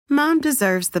Mom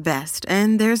deserves the best,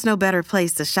 and there's no better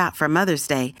place to shop for Mother's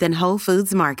Day than Whole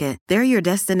Foods Market. They're your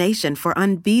destination for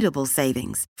unbeatable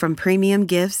savings, from premium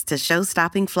gifts to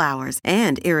show-stopping flowers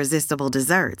and irresistible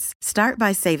desserts. Start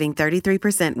by saving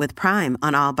 33% with Prime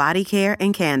on all body care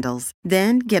and candles.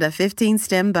 Then get a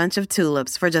 15-stem bunch of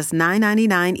tulips for just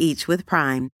 $9.99 each with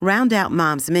Prime. Round out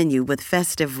Mom's menu with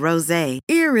festive rosé,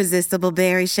 irresistible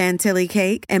berry chantilly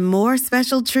cake, and more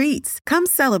special treats. Come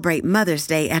celebrate Mother's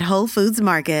Day at Whole Foods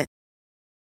Market.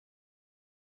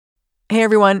 Hey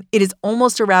everyone, it is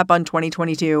almost a wrap on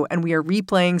 2022, and we are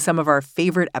replaying some of our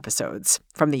favorite episodes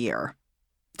from the year.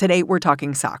 Today, we're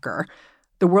talking soccer.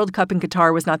 The World Cup in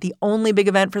Qatar was not the only big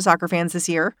event for soccer fans this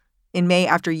year. In May,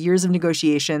 after years of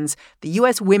negotiations, the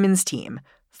U.S. women's team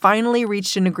finally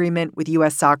reached an agreement with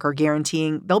U.S. Soccer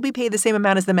guaranteeing they'll be paid the same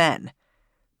amount as the men.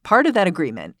 Part of that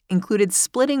agreement included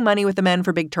splitting money with the men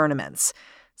for big tournaments.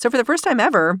 So for the first time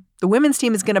ever, the women's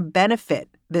team is going to benefit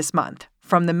this month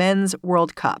from the Men's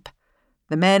World Cup.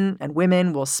 The men and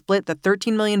women will split the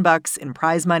 $13 million in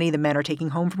prize money the men are taking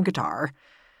home from Qatar.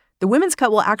 The Women's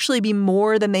Cup will actually be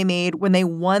more than they made when they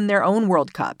won their own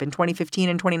World Cup in 2015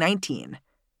 and 2019.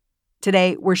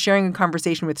 Today, we're sharing a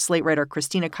conversation with Slate writer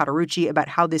Christina Cauterucci about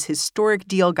how this historic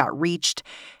deal got reached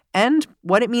and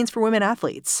what it means for women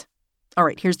athletes. All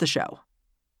right, here's the show.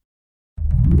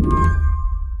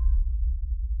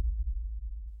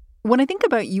 When I think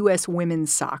about U.S.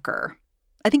 women's soccer,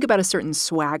 I think about a certain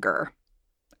swagger.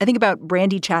 I think about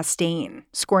Brandi Chastain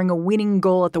scoring a winning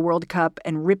goal at the World Cup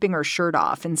and ripping her shirt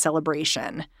off in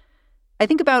celebration. I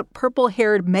think about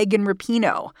purple-haired Megan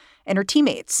Rapinoe and her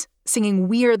teammates singing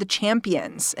 "We Are the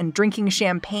Champions" and drinking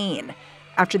champagne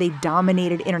after they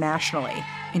dominated internationally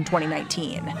in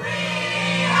 2019. We are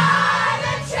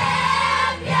the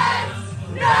champions!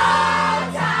 No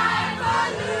time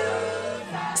for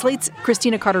losers! Slate's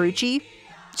Christina Cauterucci,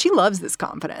 she loves this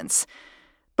confidence.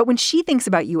 But when she thinks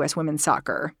about U.S. women's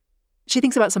soccer, she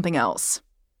thinks about something else.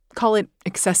 Call it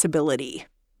accessibility.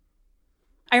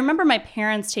 I remember my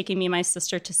parents taking me and my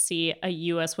sister to see a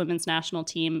U.S. women's national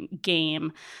team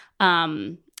game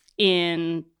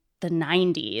in the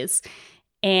 90s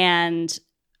and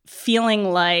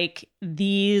feeling like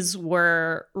these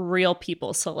were real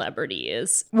people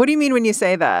celebrities. What do you mean when you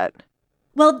say that?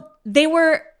 Well, they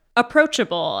were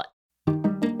approachable.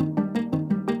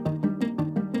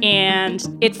 And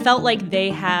it felt like they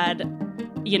had,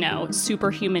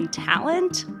 superhuman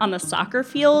talent on the soccer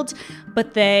field,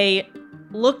 but they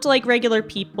looked like regular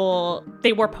people.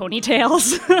 They wore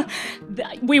ponytails.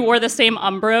 We wore the same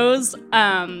Umbros.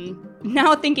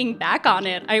 Now thinking back on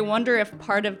it, I wonder if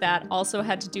part of that also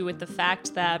had to do with the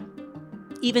fact that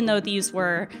even though these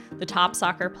were the top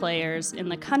soccer players in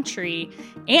the country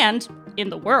and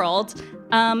in the world,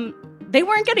 they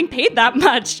weren't getting paid that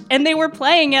much. And they were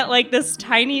playing at like this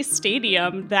tiny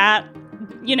stadium that,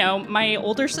 my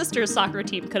older sister's soccer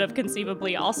team could have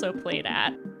conceivably also played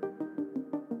at.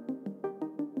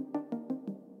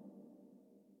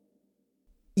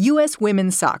 U.S.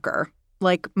 women's soccer,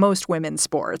 like most women's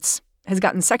sports, has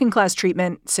gotten second-class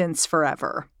treatment since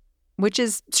forever, which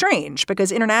is strange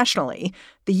because internationally,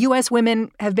 the U.S. women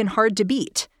have been hard to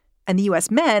beat, and the U.S.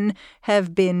 men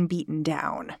have been beaten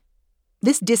down.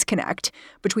 This disconnect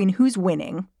between who's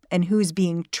winning and who's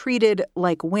being treated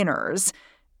like winners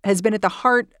has been at the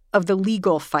heart of the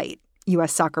legal fight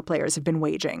U.S. soccer players have been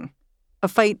waging, a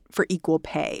fight for equal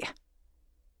pay.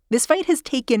 This fight has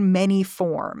taken many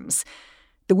forms.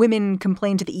 The women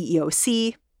complained to the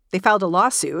EEOC. They filed a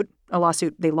lawsuit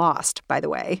they lost, by the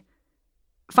way.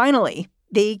 Finally,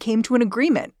 they came to an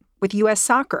agreement with U.S.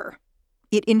 Soccer.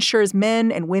 It ensures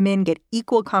men and women get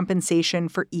equal compensation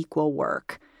for equal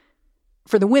work.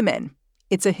 For the women,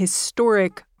 it's a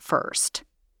historic first.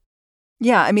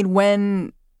 Yeah,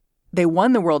 when they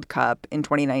won the World Cup in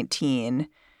 2019,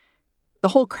 the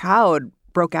whole crowd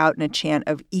broke out in a chant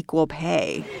of equal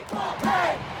pay. Equal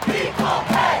pay! Equal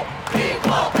pay!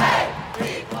 Equal pay!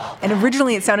 Equal pay! And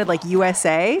originally it sounded like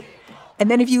USA.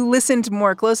 And then if you listened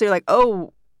more closely, you're like,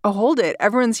 oh, hold it.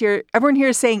 Everyone here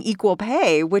is saying equal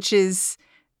pay, which is,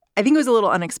 I think it was a little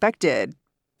unexpected.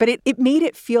 But it made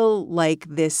it feel like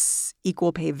this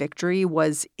equal pay victory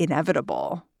was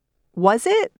inevitable. Was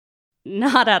it?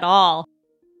 Not at all.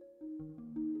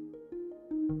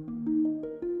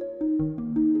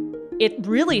 It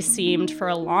really seemed for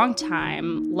a long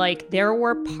time like there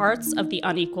were parts of the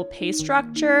unequal pay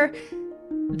structure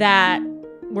that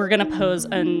were going to pose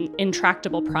an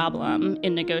intractable problem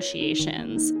in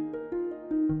negotiations.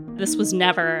 This was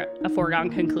never a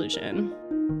foregone conclusion.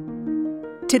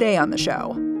 Today on the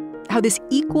show, how this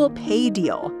equal pay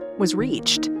deal was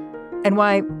reached, and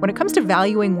why, when it comes to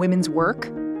valuing women's work,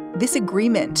 this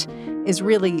agreement is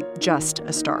really just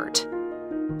a start.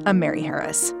 I'm Mary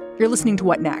Harris. You're listening to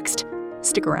What Next?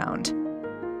 Stick around.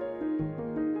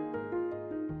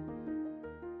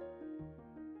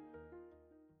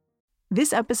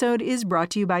 This episode is brought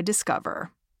to you by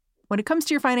Discover. When it comes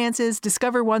to your finances,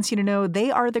 Discover wants you to know they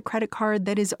are the credit card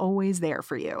that is always there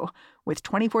for you. With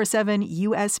 24/7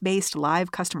 U.S.-based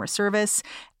live customer service,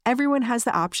 everyone has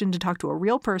the option to talk to a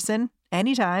real person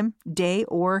anytime, day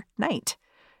or night.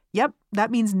 Yep,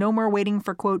 that means no more waiting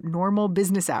for, quote, normal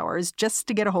business hours just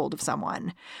to get a hold of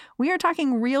someone. We are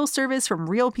talking real service from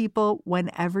real people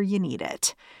whenever you need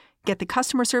it. Get the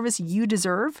customer service you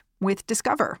deserve with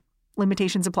Discover.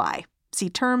 Limitations apply. See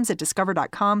terms at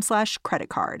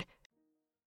discover.com/creditcard.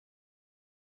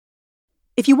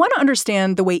 If you want to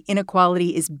understand the way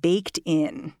inequality is baked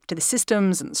in to the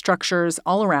systems and structures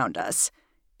all around us,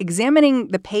 examining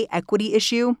the pay equity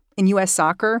issue in U.S.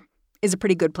 soccer is a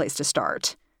pretty good place to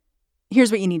start. Here's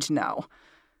what you need to know.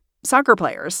 Soccer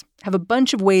players have a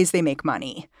bunch of ways they make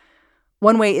money.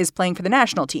 One way is playing for the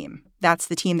national team. That's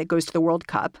the team that goes to the World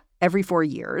Cup every 4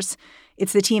 years.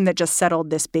 It's the team that just settled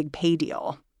this big pay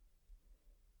deal.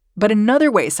 But another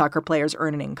way soccer players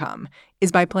earn an income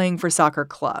is by playing for soccer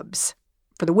clubs.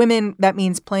 For the women, that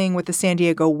means playing with the San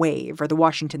Diego Wave or the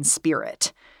Washington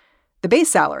Spirit. The base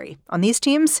salary on these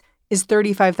teams is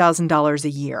 $35,000 a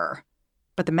year.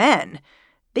 But the men,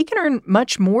 they can earn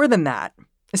much more than that,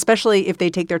 especially if they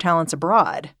take their talents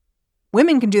abroad.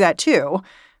 Women can do that too,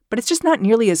 but it's just not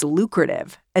nearly as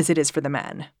lucrative as it is for the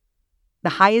men. The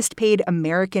highest paid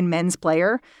American men's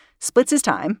player splits his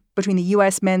time between the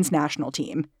U.S. men's national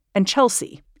team and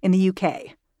Chelsea in the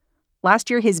UK. Last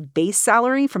year, his base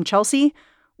salary from Chelsea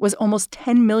was almost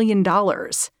 $10 million.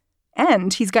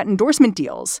 And he's got endorsement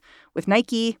deals with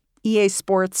Nike, EA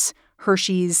Sports,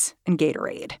 Hershey's, and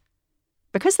Gatorade.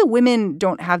 Because the women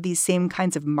don't have these same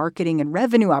kinds of marketing and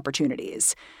revenue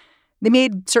opportunities, they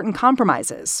made certain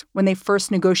compromises when they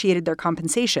first negotiated their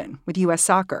compensation with U.S.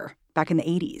 Soccer back in the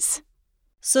 80s.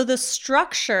 So the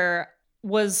structure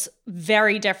was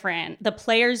very different. The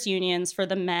players' unions for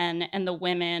the men and the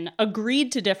women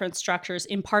agreed to different structures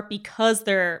in part because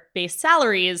their base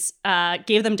salaries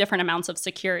gave them different amounts of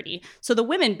security. So the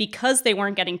women, because they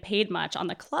weren't getting paid much on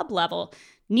the club level,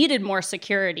 needed more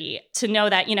security to know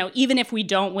that, even if we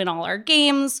don't win all our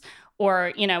games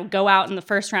or, go out in the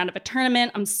first round of a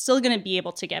tournament, I'm still going to be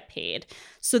able to get paid.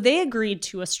 So they agreed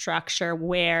to a structure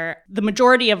where the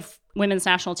majority of women's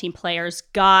national team players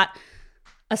got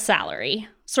a salary,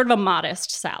 sort of a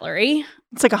modest salary.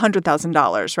 It's like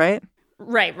 $100,000, right?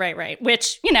 Right.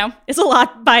 Which, is a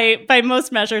lot by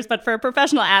most measures, but for a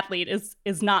professional athlete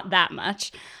is not that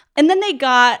much. And then they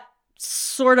got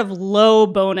sort of low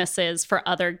bonuses for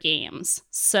other games.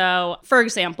 So, for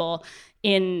example,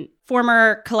 in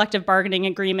former collective bargaining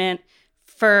agreement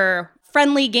for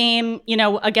friendly game,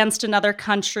 against another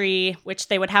country, which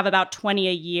they would have about 20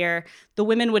 a year, the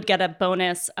women would get a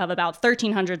bonus of about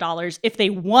 $1,300 if they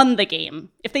won the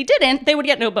game. If they didn't, they would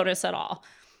get no bonus at all.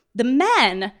 The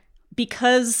men,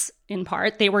 because in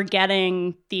part they were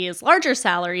getting these larger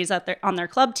salaries on their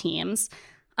club teams,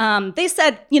 they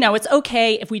said, it's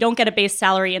okay if we don't get a base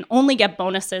salary and only get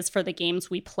bonuses for the games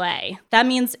we play. That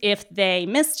means if they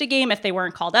missed a game, if they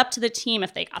weren't called up to the team,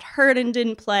 if they got hurt and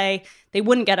didn't play, they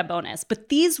wouldn't get a bonus. But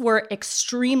these were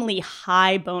extremely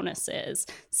high bonuses,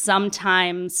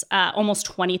 sometimes almost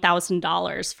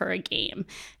 $20,000 for a game.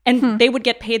 And they would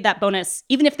get paid that bonus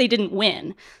even if they didn't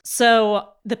win. So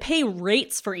the pay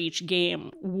rates for each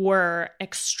game were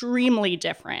extremely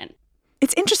different.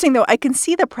 It's interesting, though. I can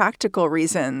see the practical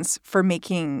reasons for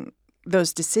making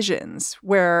those decisions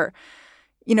where,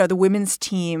 the women's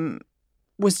team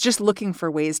was just looking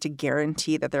for ways to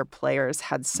guarantee that their players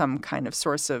had some kind of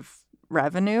source of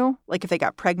revenue, like if they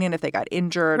got pregnant, if they got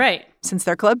injured, right, since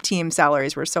their club team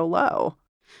salaries were so low.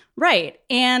 Right.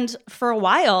 And for a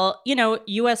while,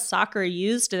 U.S. Soccer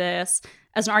used this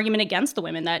as an argument against the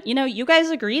women that, you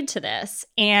guys agreed to this.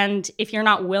 And if you're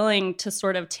not willing to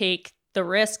sort of take the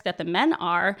risk that the men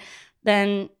are,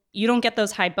 then you don't get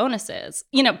those high bonuses.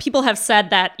 People have said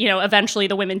that, eventually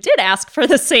the women did ask for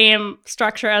the same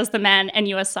structure as the men and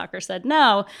U.S. Soccer said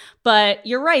no. But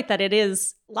you're right that it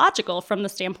is logical from the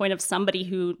standpoint of somebody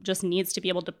who just needs to be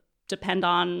able to depend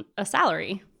on a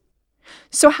salary.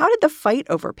 So how did the fight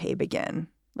over pay begin?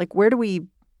 Like, where do we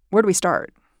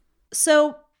start?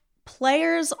 So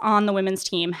players on the women's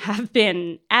team have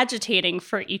been agitating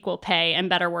for equal pay and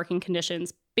better working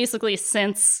conditions basically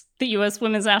since the U.S.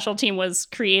 women's national team was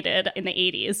created in the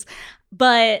 80s.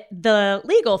 But the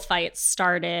legal fight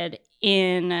started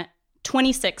in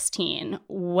 2016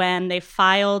 when they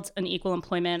filed an Equal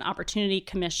Employment Opportunity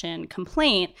Commission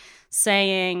complaint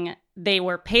saying they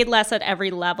were paid less at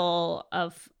every level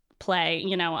of play,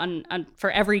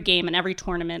 for every game and every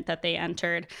tournament that they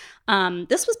entered.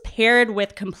 This was paired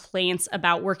with complaints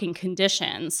about working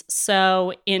conditions.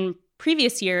 So in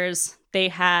previous years, they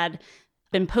had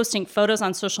been posting photos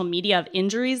on social media of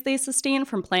injuries they sustained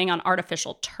from playing on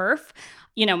artificial turf.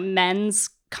 Men's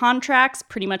contracts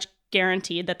pretty much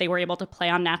guaranteed that they were able to play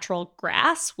on natural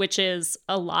grass, which is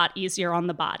a lot easier on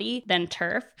the body than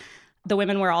turf. The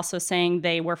women were also saying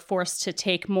they were forced to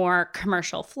take more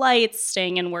commercial flights,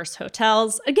 staying in worse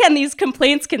hotels. Again, these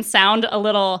complaints can sound a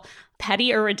little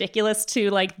petty or ridiculous to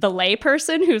like the lay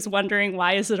person who's wondering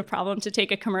why is it a problem to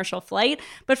take a commercial flight.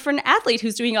 But for an athlete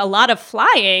who's doing a lot of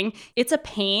flying, it's a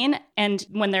pain. And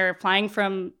when they're flying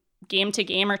from game to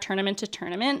game or tournament to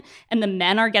tournament, and the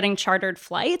men are getting chartered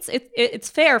flights, it's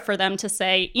fair for them to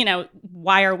say,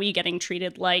 why are we getting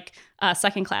treated like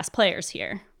second-class players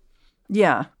here?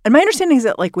 Yeah. And my understanding is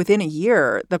that like within a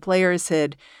year, the players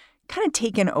had kind of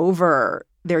taken over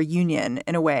their union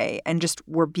in a way and just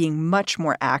were being much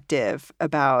more active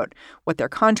about what their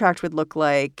contract would look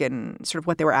like and sort of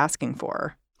what they were asking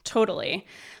for. Totally.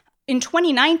 In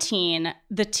 2019,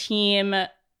 the team,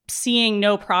 seeing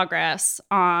no progress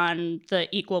on the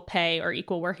equal pay or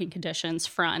equal working conditions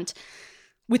front,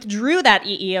 withdrew that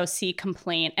EEOC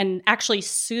complaint and actually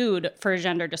sued for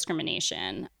gender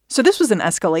discrimination. So this was an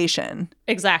escalation.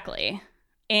 Exactly.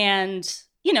 And,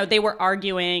 they were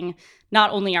arguing not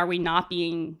only are we not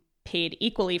being paid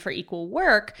equally for equal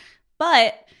work,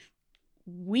 but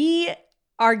we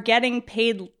are getting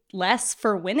paid less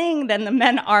for winning than the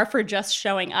men are for just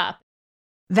showing up.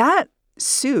 That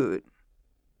suit,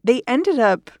 they ended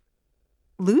up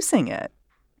losing it,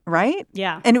 right?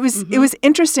 Yeah. And it was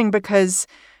interesting because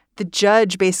the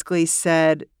judge basically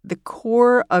said the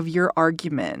core of your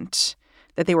argument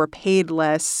that they were paid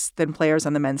less than players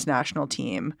on the men's national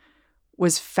team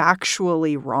was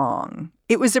factually wrong.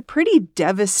 It was a pretty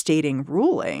devastating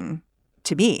ruling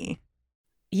to me.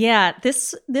 Yeah,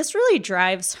 this really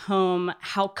drives home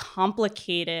how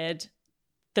complicated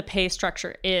the pay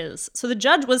structure is. So the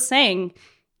judge was saying,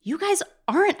 you guys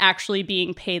aren't actually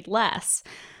being paid less.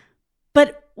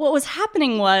 But what was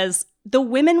happening was the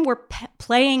women were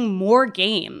playing more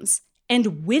games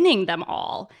and winning them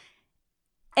all.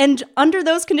 And under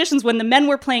those conditions, when the men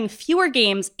were playing fewer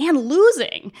games and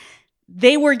losing,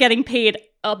 they were getting paid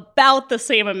about the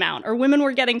same amount, or women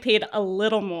were getting paid a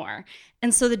little more.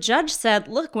 And so the judge said,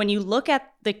 look, when you look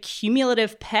at the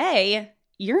cumulative pay,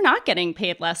 you're not getting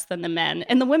paid less than the men.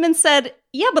 And the women said,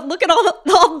 yeah, but look at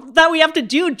all that we have to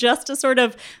do just to sort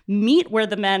of meet where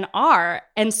the men are.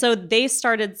 And so they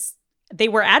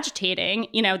were agitating.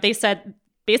 They said,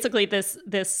 basically,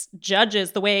 this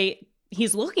judge's, the way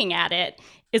he's looking at it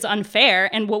is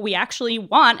unfair. And what we actually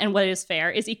want and what is fair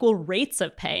is equal rates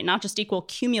of pay, not just equal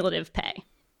cumulative pay.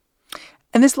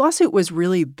 And this lawsuit was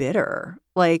really bitter.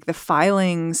 Like the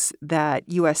filings that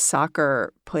U.S.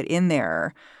 Soccer put in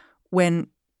there, when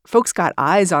folks got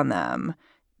eyes on them,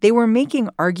 they were making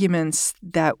arguments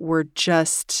that were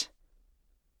just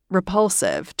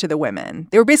repulsive to the women.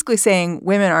 They were basically saying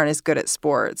women aren't as good at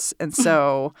sports. And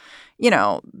so,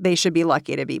 they should be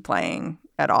lucky to be playing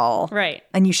at all. Right.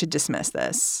 And you should dismiss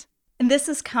this. And this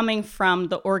is coming from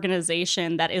the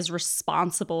organization that is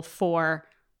responsible for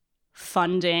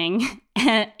funding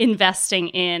and investing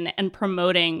in and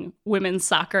promoting women's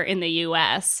soccer in the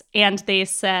U.S. And they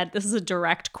said, this is a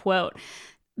direct quote,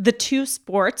 the two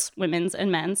sports, women's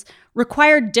and men's,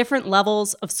 require different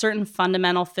levels of certain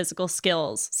fundamental physical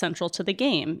skills central to the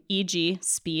game, e.g.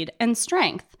 speed and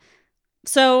strength.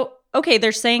 So, okay,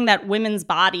 they're saying that women's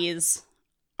bodies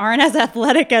aren't as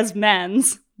athletic as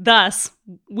men's. Thus,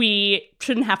 we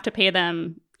shouldn't have to pay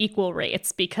them equal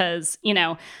rates because,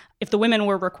 if the women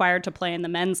were required to play in the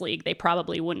men's league, they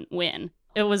probably wouldn't win.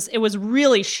 It was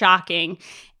really shocking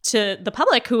to the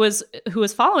public who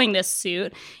was following this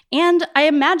suit, and I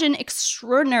imagine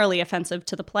extraordinarily offensive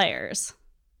to the players.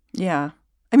 Yeah.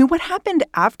 I mean, what happened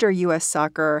after U.S.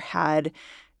 Soccer had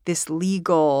this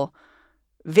legal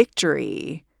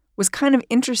victory was kind of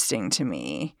interesting to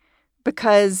me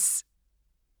because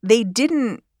they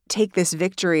didn't take this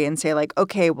victory and say like,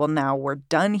 okay, well, now we're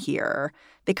done here.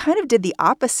 They kind of did the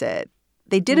opposite.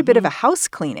 They did a bit of a house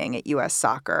cleaning at U.S.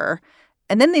 Soccer,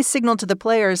 and then they signaled to the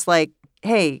players like,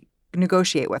 hey,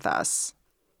 negotiate with us.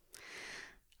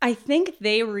 I think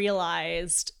they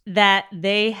realized that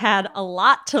they had a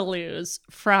lot to lose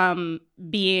from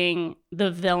being the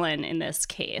villain in this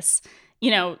case.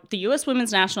 The U.S.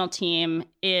 women's national team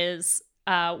is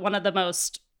one of the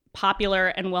most popular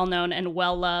and well-known and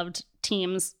well-loved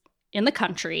teams in the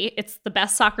country. It's the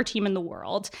best soccer team in the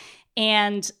world.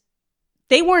 And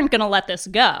they weren't going to let this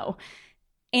go.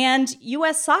 And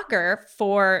U.S. Soccer,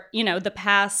 for, the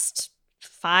past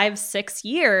 5-6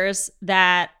 years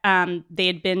that they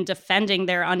had been defending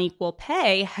their unequal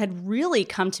pay, had really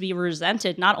come to be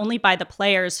resented not only by the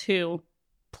players who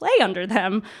play under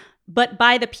them, but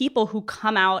by the people who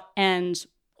come out and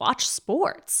watch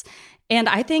sports. And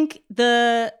I think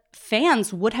the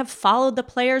fans would have followed the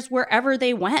players wherever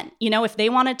they went. If they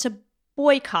wanted to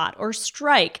boycott or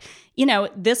strike,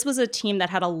 this was a team that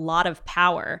had a lot of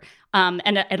power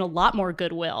and a lot more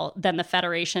goodwill than the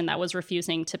federation that was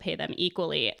refusing to pay them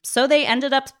equally. So they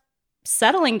ended up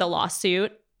settling the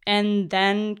lawsuit and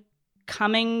then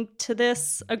coming to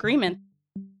this agreement.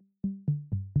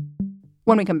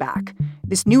 When we come back,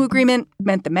 this new agreement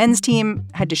meant the men's team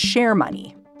had to share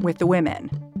money with the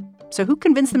women. So who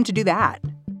convinced them to do that?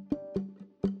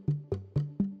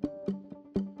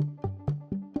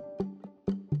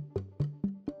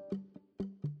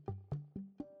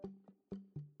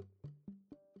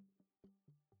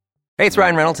 Hey, it's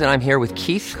Ryan Reynolds, and I'm here with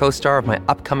Keith, co-star of my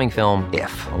upcoming film,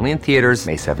 If, only in theaters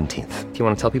May 17th. Do you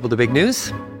want to tell people the big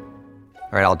news?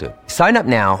 All right, I'll do it. Sign up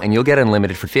now and you'll get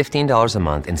unlimited for $15 a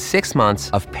month and 6 months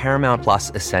of Paramount Plus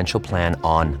Essential Plan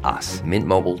on us.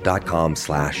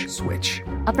 MintMobile.com/switch.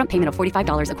 Upfront payment of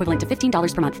 $45 equivalent to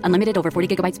 $15 per month. Unlimited over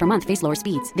 40 gigabytes per month. Face lower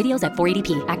speeds. Videos at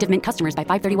 480p. Active Mint customers by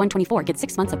 531.24 get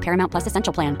 6 months of Paramount Plus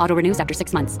Essential Plan. Auto renews after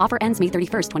 6 months. Offer ends May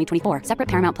 31st, 2024. Separate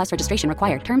Paramount Plus registration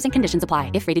required. Terms and conditions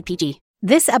apply if rated PG.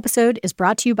 This episode is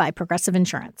brought to you by Progressive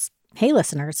Insurance. Hey,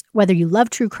 listeners, whether you love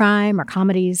true crime or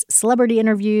comedies, celebrity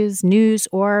interviews, news,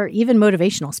 or even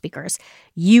motivational speakers,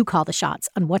 you call the shots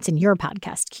on what's in your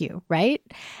podcast queue, right?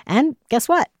 And guess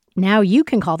what? Now you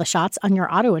can call the shots on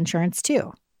your auto insurance,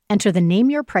 too. Enter the Name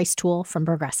Your Price tool from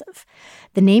Progressive.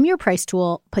 The Name Your Price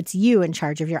tool puts you in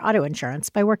charge of your auto insurance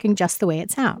by working just the way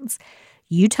it sounds.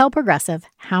 You tell Progressive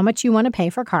how much you want to pay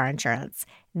for car insurance.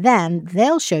 Then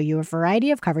they'll show you a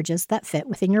variety of coverages that fit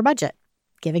within your budget,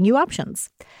 giving you options.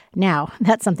 Now,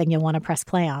 that's something you'll want to press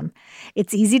play on.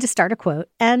 It's easy to start a quote,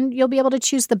 and you'll be able to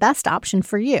choose the best option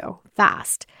for you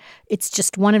fast. It's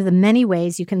just one of the many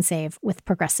ways you can save with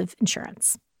Progressive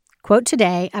Insurance. Quote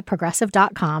today at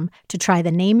Progressive.com to try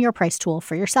the Name Your Price tool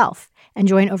for yourself and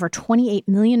join over 28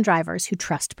 million drivers who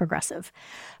trust Progressive.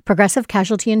 Progressive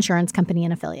Casualty Insurance Company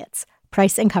and Affiliates.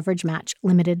 Price and coverage match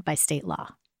limited by state law.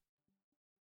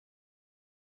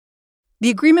 The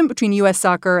agreement between U.S.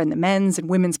 Soccer and the men's and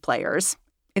women's players,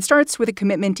 it starts with a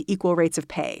commitment to equal rates of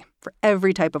pay for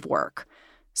every type of work.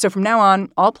 So from now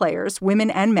on, all players,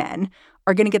 women and men,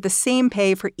 are going to get the same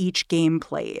pay for each game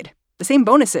played, the same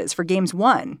bonuses for games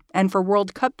won and for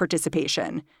World Cup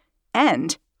participation,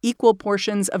 and equal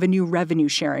portions of a new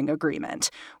revenue-sharing agreement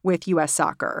with U.S.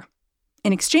 Soccer.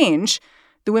 In exchange,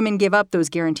 the women gave up those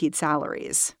guaranteed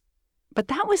salaries. But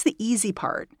that was the easy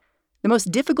part. The most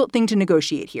difficult thing to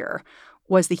negotiate here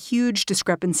was the huge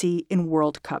discrepancy in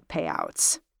World Cup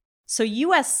payouts. So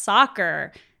U.S.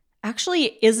 Soccer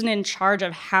actually isn't in charge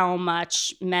of how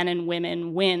much men and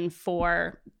women win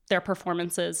for their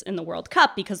performances in the World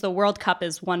Cup because the World Cup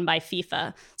is won by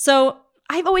FIFA. So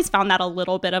I've always found that a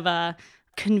little bit of a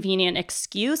convenient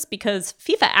excuse because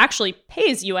FIFA actually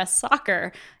pays U.S.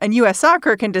 Soccer. And U.S.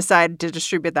 Soccer can decide to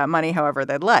distribute that money however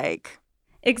they'd like.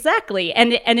 Exactly.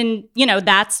 And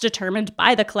that's determined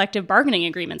by the collective bargaining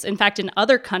agreements. In fact, in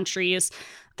other countries,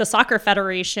 the soccer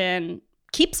federation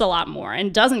keeps a lot more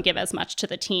and doesn't give as much to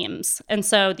the teams. And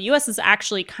so the U.S. is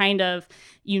actually kind of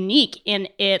unique in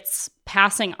its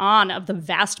passing on of the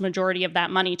vast majority of that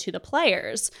money to the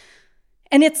players.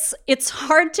 And it's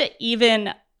hard to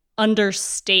even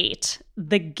understate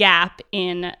the gap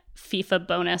in FIFA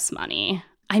bonus money.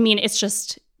 I mean, it's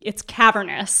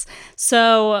cavernous.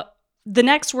 So the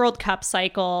next World Cup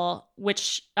cycle,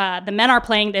 which the men are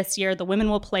playing this year, the women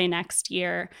will play next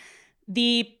year,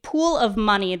 the pool of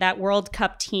money that World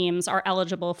Cup teams are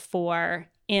eligible for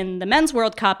in the Men's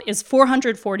World Cup is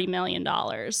 $440 million.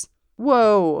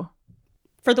 Whoa.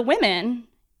 For the women,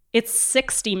 it's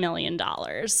 $60 million.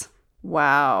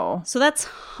 Wow. So that's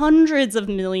hundreds of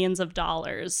millions of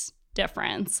dollars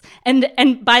difference.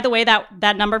 And by the way,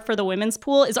 that number for the women's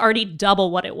pool is already double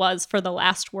what it was for the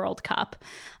last World Cup.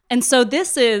 And so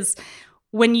this is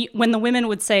when the women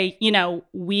would say,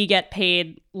 we get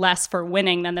paid less for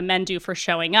winning than the men do for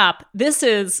showing up. This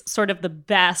is sort of the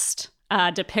best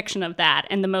depiction of that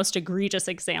and the most egregious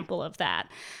example of that.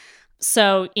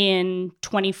 So in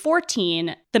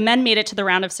 2014, the men made it to the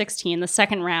round of 16, the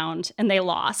second round, and they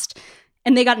lost.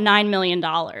 And they got $9 million.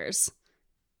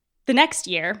 The next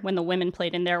year, when the women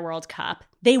played in their World Cup,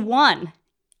 they won.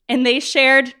 And they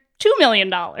shared $2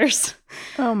 million.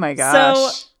 Oh my gosh.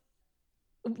 So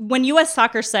when U.S.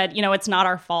 Soccer said, it's not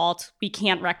our fault, we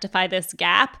can't rectify this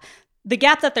gap, the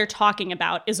gap that they're talking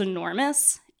about is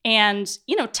enormous. And,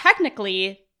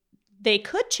 technically, they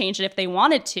could change it if they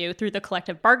wanted to through the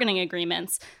collective bargaining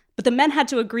agreements. But the men had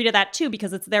to agree to that, too,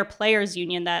 because it's their players'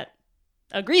 union that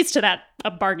agrees to that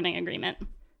bargaining agreement.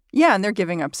 Yeah, and they're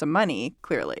giving up some money,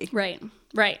 clearly. Right.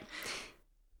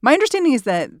 My understanding is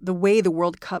that the way the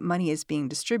World Cup money is being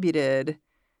distributed,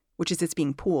 which is it's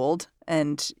being pooled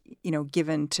and,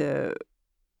 given to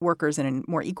workers in a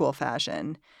more equal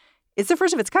fashion, it's the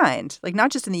first of its kind, like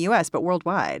not just in the U.S., but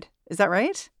worldwide. Is that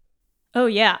right? Oh,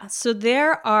 yeah. So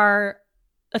there are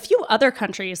a few other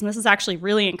countries, and this is actually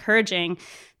really encouraging,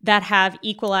 that have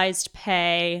equalized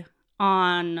pay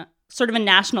on sort of a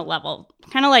national level,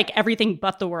 kind of like everything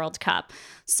but the World Cup.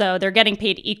 So they're getting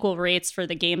paid equal rates for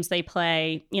the games they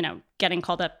play, getting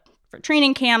called up for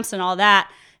training camps and all that.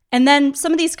 And then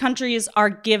some of these countries are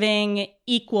giving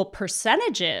equal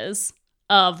percentages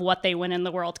of what they win in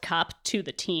the World Cup to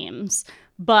the teams.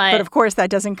 But of course, that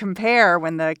doesn't compare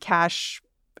when the cash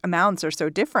amounts are so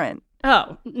different.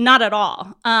 Oh, not at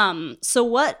all. So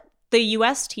what the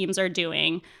U.S. teams are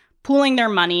doing, pooling their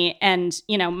money and,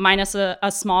 minus a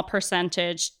small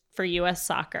percentage for U.S.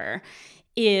 soccer,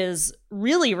 is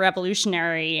really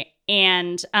revolutionary.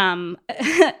 And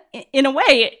in a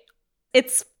way,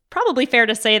 it's probably fair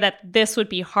to say that this would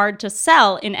be hard to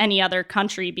sell in any other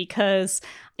country because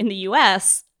in the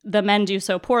U.S., the men do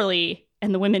so poorly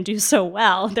and the women do so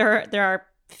well. There are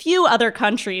few other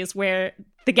countries where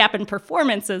the gap in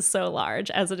performance is so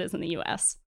large as it is in the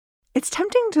U.S. It's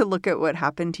tempting to look at what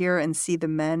happened here and see the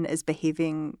men as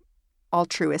behaving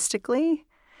altruistically.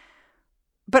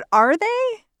 But are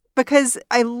they? Because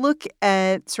I look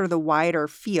at sort of the wider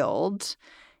field,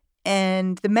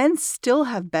 and the men still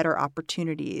have better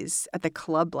opportunities at the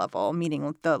club level,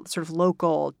 meaning the sort of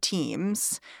local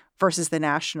teams versus the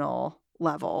national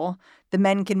level. The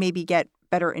men can maybe get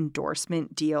better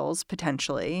endorsement deals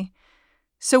potentially.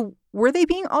 So were they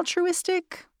being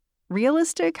altruistic,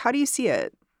 realistic? How do you see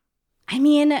it? I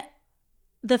mean,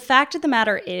 the fact of the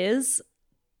matter is,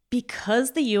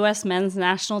 because the U.S. men's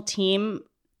national team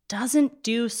doesn't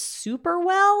do super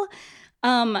well,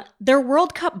 their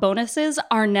World Cup bonuses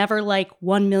are never like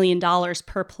 $1 million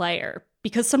per player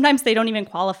because sometimes they don't even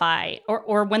qualify.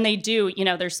 Or when they do,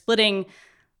 they're splitting,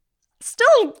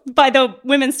 still by the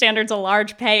women's standards, a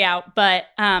large payout. But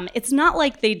it's not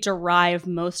like they derive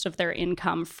most of their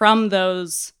income from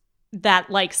that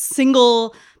like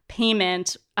single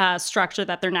payment structure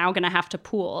that they're now going to have to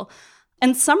pool.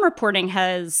 And some reporting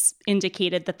has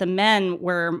indicated that the men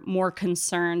were more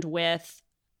concerned with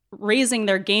raising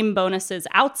their game bonuses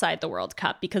outside the World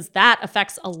Cup because that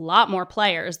affects a lot more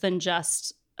players than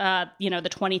just, the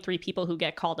 23 people who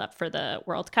get called up for the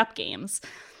World Cup games.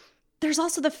 There's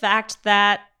also the fact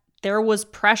that there was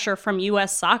pressure from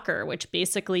U.S. Soccer, which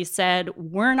basically said,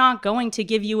 we're not going to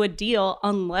give you a deal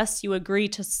unless you agree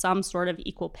to some sort of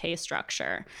equal pay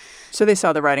structure. So they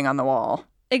saw the writing on the wall.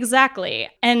 Exactly.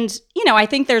 And, I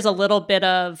think there's a little bit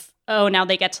of, now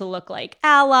they get to look like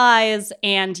allies.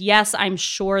 And yes, I'm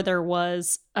sure there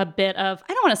was a bit of,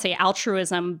 I don't want to say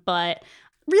altruism, but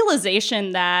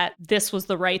realization that this was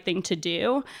the right thing to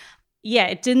do. Yeah,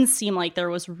 it didn't seem like there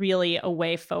was really a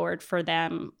way forward for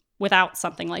them without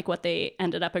something like what they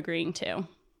ended up agreeing to.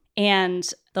 And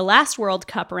the last World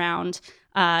Cup round,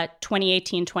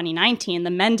 2018-2019, the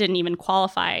men didn't even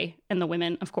qualify and the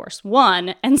women, of course,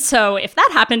 won. And so if that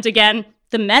happened again,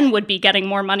 the men would be getting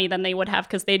more money than they would have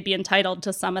because they'd be entitled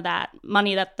to some of that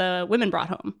money that the women brought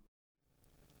home.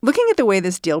 Looking at the way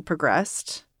this deal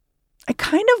progressed, I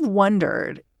kind of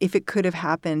wondered if it could have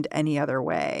happened any other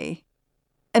way.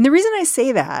 And the reason I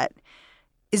say that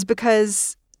is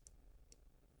because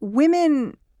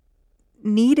women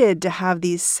needed to have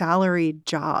these salaried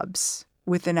jobs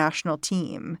with the national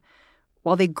team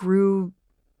while they grew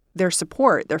their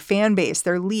support, their fan base,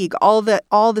 their league, all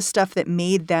the stuff that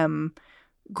made them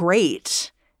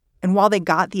great, and while they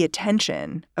got the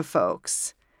attention of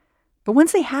folks. But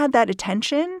once they had that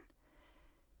attention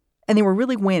and they were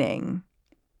really winning,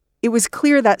 it was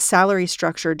clear that salary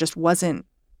structure just wasn't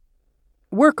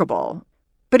workable.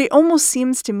 But it almost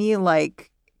seems to me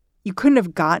like you couldn't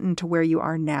have gotten to where you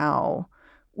are now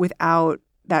without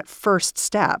that first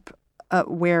step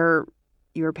where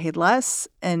you were paid less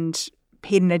and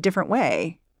paid in a different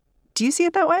way. Do you see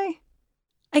it that way?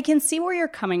 I can see where you're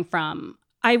coming from.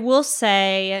 I will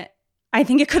say, I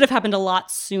think it could have happened a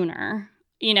lot sooner.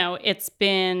 It's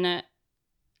been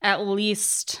at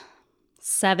least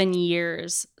 7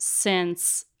 years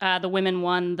since the women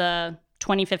won the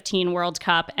 2015 World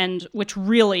Cup, and which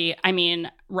really, I mean,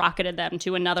 rocketed them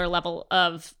to another level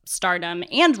of stardom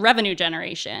and revenue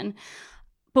generation.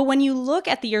 But when you look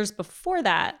at the years before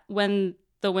that, when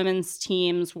the women's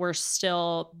teams were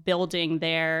still building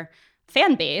their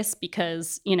fan base,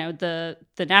 because, you know, the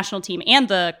national team and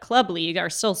the club league are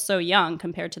still so young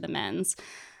compared to the men's,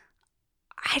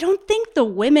 I don't think the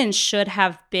women should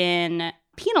have been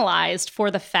penalized for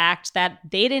the fact that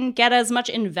they didn't get as much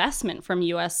investment from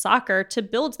U.S. Soccer to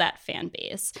build that fan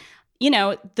base. You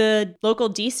know, the local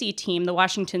DC team, the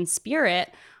Washington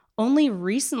Spirit, only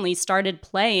recently started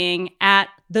playing at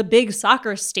the big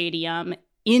soccer stadium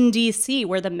in DC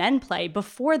where the men play.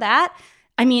 Before that,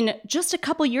 I mean, just a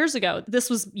couple years ago, this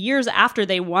was years after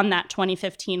they won that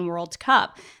 2015 World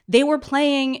Cup, they were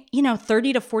playing, you know,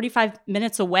 30 to 45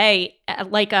 minutes away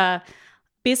at like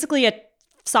basically a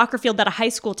soccer field that a high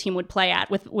school team would play at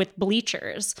with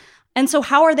bleachers. And so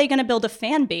how are they going to build a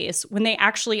fan base when they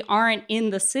actually aren't in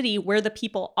the city where the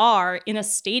people are, in a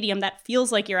stadium that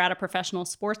feels like you're at a professional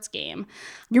sports game?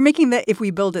 You're making the if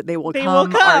we build it, they will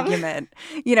come argument,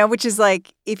 you know, which is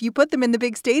like, if you put them in the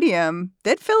big stadium,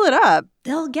 they'd fill it up.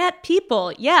 They'll get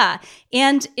people, yeah.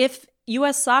 And if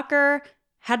U.S. Soccer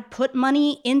had put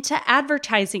money into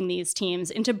advertising these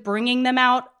teams, into bringing them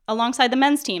out alongside the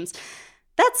men's teams.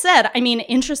 That said, I mean,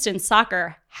 interest in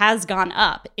soccer has gone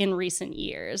up in recent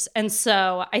years. And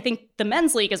so I think the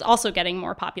men's league is also getting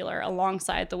more popular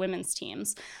alongside the women's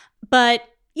teams. But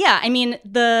yeah, I mean,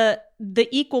 the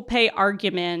equal pay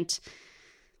argument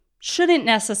shouldn't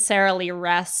necessarily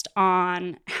rest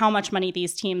on how much money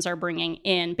these teams are bringing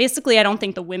in. Basically, I don't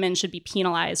think the women should be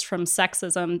penalized from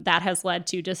sexism that has led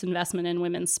to disinvestment in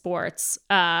women's sports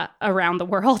around the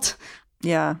world.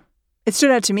 Yeah. It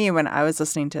stood out to me when I was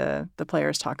listening to the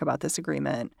players talk about this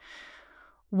agreement.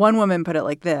 One woman put it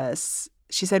like this.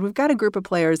 She said, we've got a group of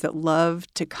players that love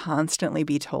to constantly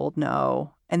be told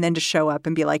no, and then to show up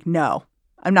and be like, no,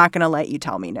 I'm not going to let you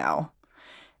tell me no.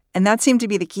 And that seemed to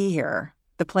be the key here.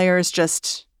 The players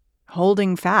just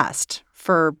holding fast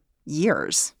for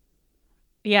years.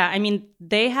 Yeah, I mean,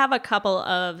 they have a couple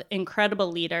of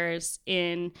incredible leaders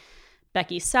in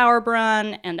Becky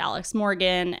Sauerbrunn and Alex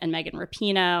Morgan and Megan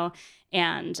Rapinoe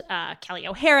and Kelly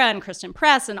O'Hara and Kristen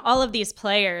Press and all of these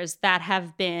players that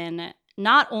have been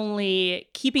not only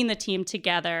keeping the team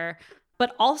together,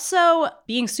 but also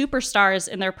being superstars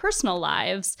in their personal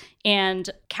lives and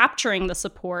capturing the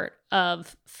support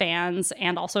of fans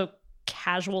and also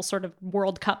casual sort of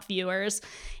World Cup viewers.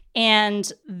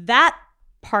 And that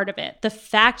part of it, the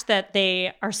fact that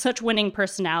they are such winning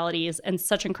personalities and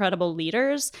such incredible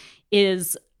leaders,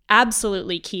 is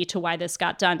absolutely key to why this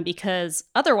got done, because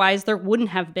otherwise there wouldn't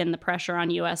have been the pressure on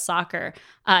U.S. Soccer.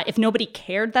 If nobody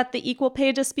cared that the equal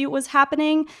pay dispute was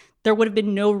happening, there would have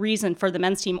been no reason for the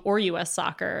men's team or U.S.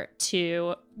 Soccer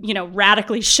to, you know,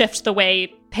 radically shift the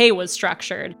way pay was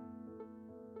structured.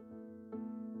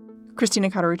 Christina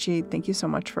Cauterucci, thank you so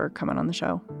much for coming on the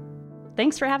show.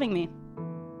 Thanks for having me.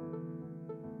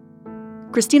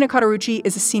 Christina Cauterucci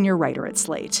is a senior writer at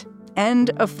Slate and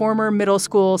a former middle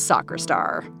school soccer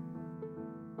star.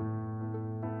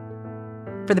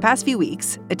 For the past few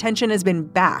weeks, attention has been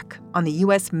back on the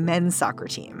U.S. men's soccer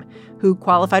team, who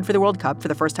qualified for the World Cup for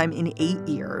the first time in 8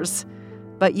 years.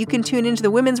 But you can tune into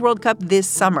the Women's World Cup this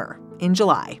summer, in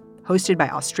July, hosted by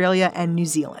Australia and New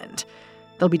Zealand.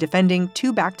 They'll be defending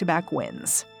 2 back-to-back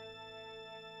wins.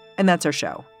 And that's our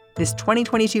show. This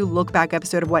 2022 Look Back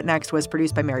episode of What Next was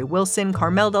produced by Mary Wilson,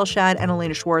 Carmel Delshad, and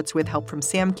Elena Schwartz with help from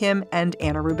Sam Kim and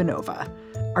Anna Rubinova.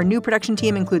 Our new production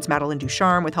team includes Madeline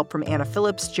Ducharme with help from Anna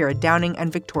Phillips, Jared Downing,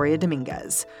 and Victoria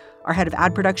Dominguez. Our head of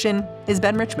ad production is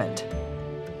Ben Richmond.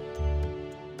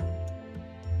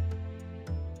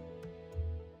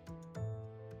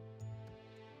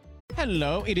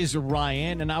 Hello, it is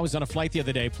Ryan, and I was on a flight the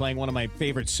other day playing one of my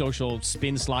favorite social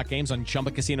spin slot games on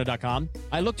ChumbaCasino.com.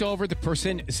 I looked over at the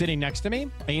person sitting next to me,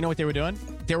 and you know what they were doing?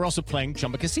 They were also playing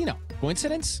Chumba Casino.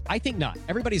 Coincidence? I think not.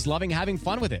 Everybody's loving having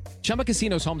fun with it. Chumba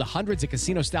Casino is home to hundreds of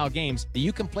casino-style games that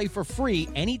you can play for free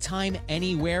anytime,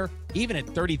 anywhere, even at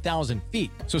 30,000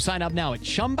 feet. So sign up now at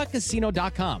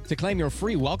ChumbaCasino.com to claim your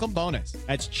free welcome bonus.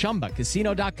 That's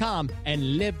ChumbaCasino.com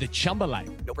and live the Chumba life.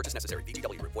 No purchase necessary.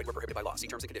 VGW. Void where prohibited by law. See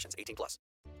terms and conditions. 18+.